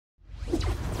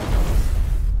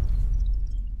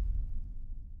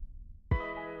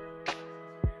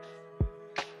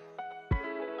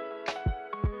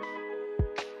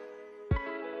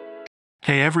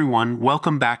Hey everyone,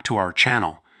 welcome back to our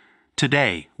channel.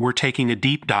 Today, we're taking a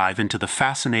deep dive into the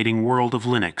fascinating world of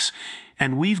Linux,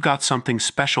 and we've got something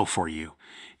special for you,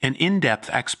 an in-depth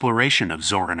exploration of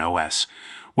Zorin OS.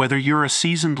 Whether you're a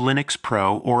seasoned Linux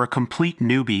pro or a complete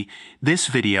newbie, this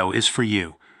video is for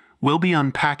you. We'll be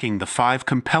unpacking the 5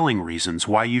 compelling reasons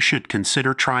why you should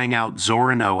consider trying out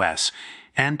Zorin OS,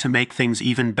 and to make things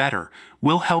even better,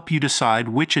 we'll help you decide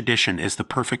which edition is the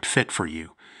perfect fit for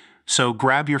you. So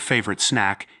grab your favorite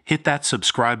snack, hit that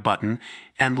subscribe button,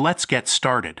 and let's get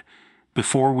started.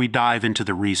 Before we dive into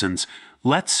the reasons,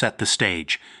 let's set the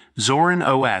stage. Zorin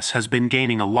OS has been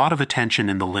gaining a lot of attention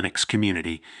in the Linux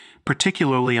community,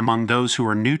 particularly among those who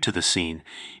are new to the scene.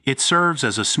 It serves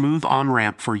as a smooth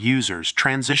on-ramp for users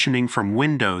transitioning from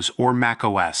Windows or Mac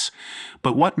OS.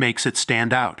 But what makes it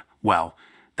stand out? Well,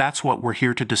 that's what we're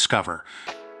here to discover.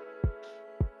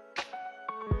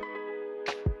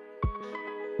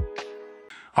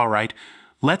 Alright,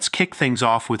 let's kick things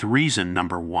off with reason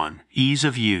number 1, ease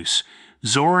of use.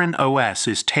 Zorin OS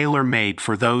is tailor-made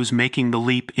for those making the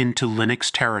leap into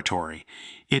Linux territory.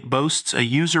 It boasts a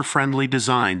user-friendly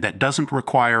design that doesn't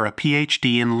require a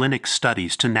PhD in Linux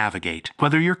studies to navigate.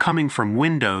 Whether you're coming from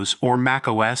Windows or Mac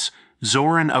OS,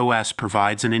 Zorin OS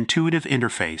provides an intuitive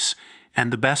interface, and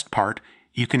the best part,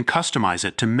 you can customize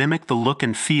it to mimic the look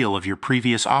and feel of your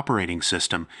previous operating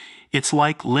system. It's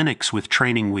like Linux with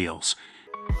training wheels.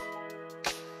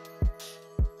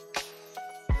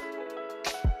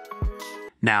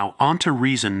 Now, on to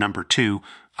reason number 2,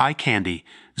 eye candy.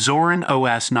 Zorin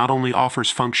OS not only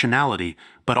offers functionality,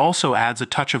 but also adds a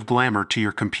touch of glamour to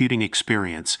your computing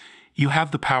experience. You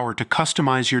have the power to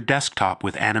customize your desktop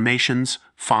with animations,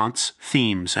 fonts,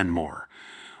 themes, and more.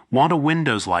 Want a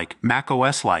Windows-like, Mac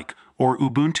OS-like, or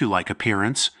Ubuntu-like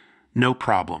appearance? No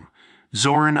problem.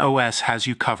 Zorin OS has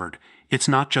you covered. It's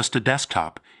not just a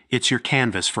desktop, it's your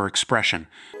canvas for expression.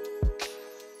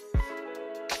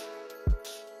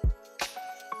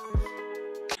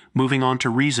 Moving on to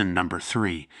reason number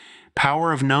 3,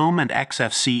 power of GNOME and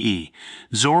XFCE.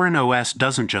 Zorin OS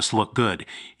doesn't just look good,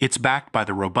 it's backed by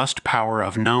the robust power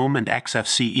of GNOME and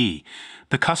XFCE.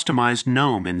 The customized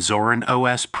GNOME in Zorin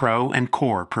OS Pro and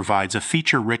Core provides a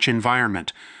feature-rich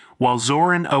environment, while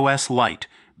Zorin OS Lite,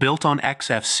 built on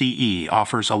XFCE,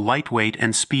 offers a lightweight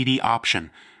and speedy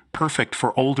option, perfect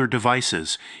for older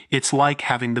devices. It's like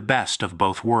having the best of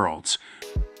both worlds.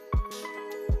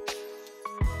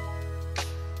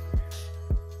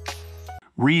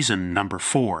 Reason number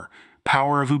 4,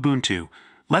 power of Ubuntu.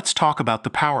 Let's talk about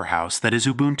the powerhouse that is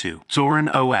Ubuntu.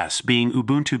 Zorin OS, being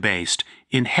Ubuntu-based,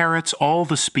 inherits all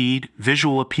the speed,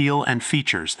 visual appeal, and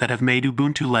features that have made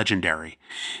Ubuntu legendary.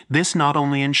 This not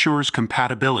only ensures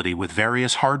compatibility with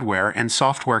various hardware and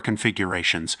software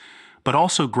configurations, but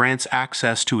also grants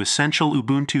access to essential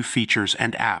Ubuntu features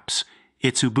and apps.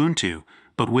 It's Ubuntu,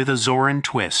 but with a Zorin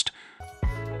twist.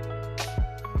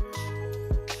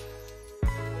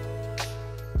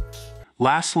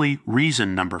 Lastly,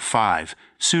 reason number 5,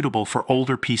 suitable for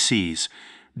older PCs.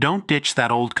 Don't ditch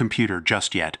that old computer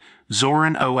just yet.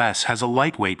 Zorin OS has a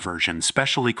lightweight version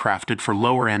specially crafted for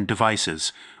lower-end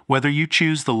devices. Whether you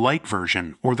choose the Lite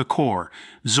version or the Core,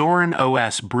 Zorin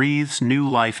OS breathes new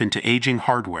life into aging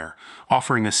hardware,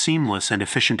 offering a seamless and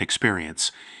efficient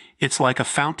experience. It's like a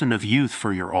fountain of youth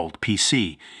for your old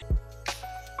PC.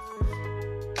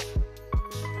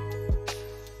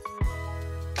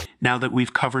 Now that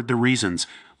we've covered the reasons,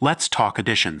 let's talk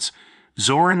additions.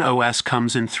 Zorin OS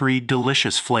comes in 3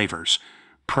 delicious flavors: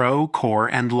 Pro, Core,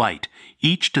 and Lite,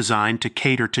 each designed to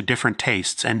cater to different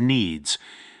tastes and needs.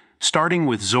 Starting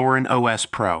with Zorin OS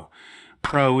Pro.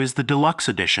 Pro is the deluxe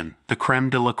edition, the creme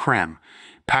de la creme,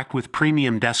 packed with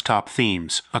premium desktop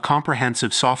themes, a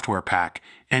comprehensive software pack,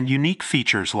 and unique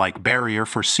features like barrier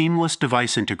for seamless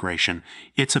device integration.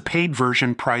 It's a paid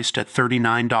version priced at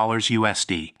 $39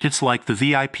 USD. It's like the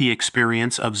VIP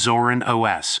experience of Zorin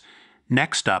OS.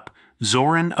 Next up,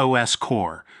 Zorin OS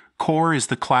Core. Core is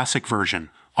the classic version,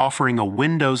 offering a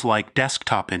Windows-like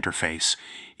desktop interface.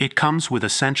 It comes with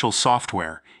essential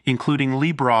software, including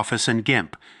LibreOffice and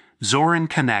GIMP. Zorin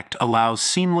Connect allows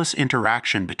seamless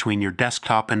interaction between your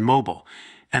desktop and mobile.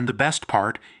 And the best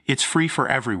part, it's free for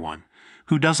everyone.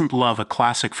 Who doesn't love a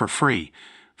classic for free?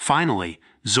 Finally,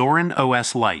 Zorin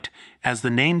OS Lite. As the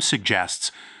name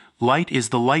suggests, Lite is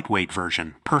the lightweight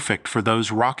version, perfect for those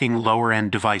rocking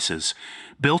lower-end devices.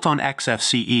 Built on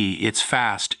XFCE, it's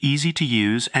fast, easy to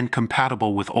use, and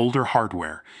compatible with older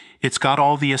hardware. It's got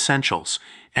all the essentials,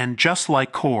 and just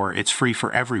like Core, it's free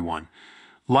for everyone.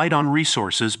 Light on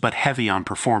resources, but heavy on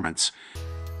performance.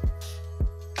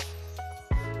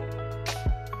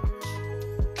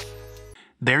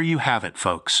 There you have it,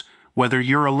 folks. Whether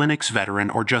you're a Linux veteran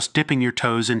or just dipping your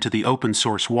toes into the open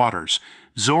source waters,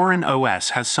 Zorin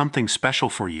OS has something special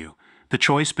for you. The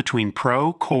choice between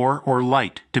Pro, Core, or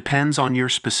Lite depends on your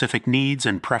specific needs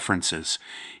and preferences.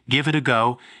 Give it a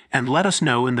go, and let us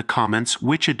know in the comments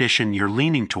which edition you're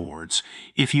leaning towards.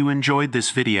 If you enjoyed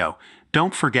this video,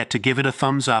 don't forget to give it a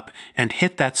thumbs up and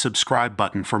hit that subscribe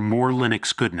button for more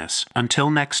Linux goodness. Until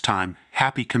next time,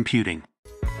 happy computing.